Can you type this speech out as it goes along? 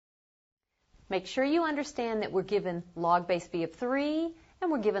Make sure you understand that we're given log base b of 3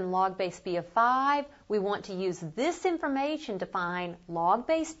 and we're given log base b of 5. We want to use this information to find log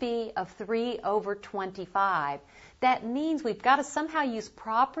base b of 3 over 25. That means we've got to somehow use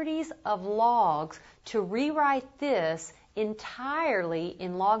properties of logs to rewrite this entirely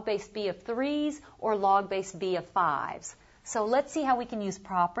in log base b of 3's or log base b of 5's. So let's see how we can use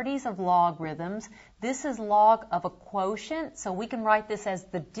properties of logarithms. This is log of a quotient, so we can write this as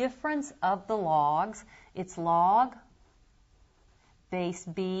the difference of the logs. It's log base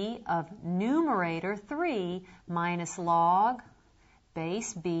b of numerator 3 minus log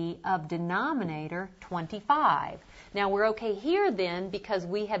base b of denominator 25. Now we're okay here then because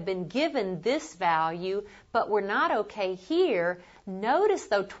we have been given this value, but we're not okay here. Notice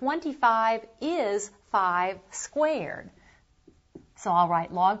though 25 is 5 squared. So I'll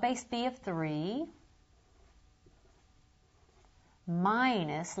write log base b of 3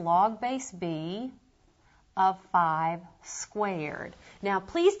 minus log base b of 5 squared. Now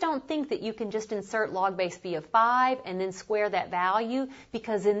please don't think that you can just insert log base b of 5 and then square that value,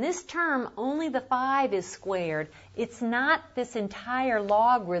 because in this term only the 5 is squared. It's not this entire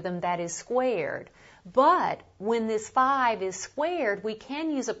logarithm that is squared. But when this 5 is squared, we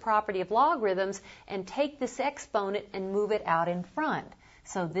can use a property of logarithms and take this exponent and move it out in front.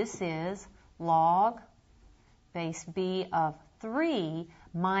 So this is log base b of 3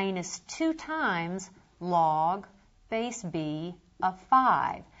 minus 2 times log base b of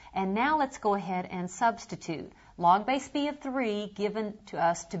 5. And now let's go ahead and substitute. Log base b of 3 given to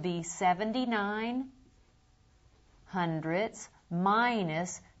us to be 79 hundredths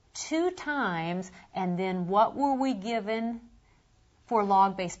minus 2 times, and then what were we given for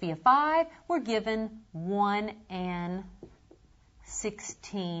log base b of 5? We're given 1 and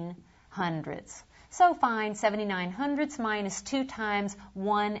 16 hundredths. So find 79 hundredths minus 2 times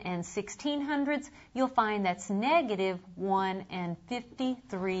 1 and 16 hundredths. You'll find that's negative 1 and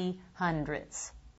 53 hundredths.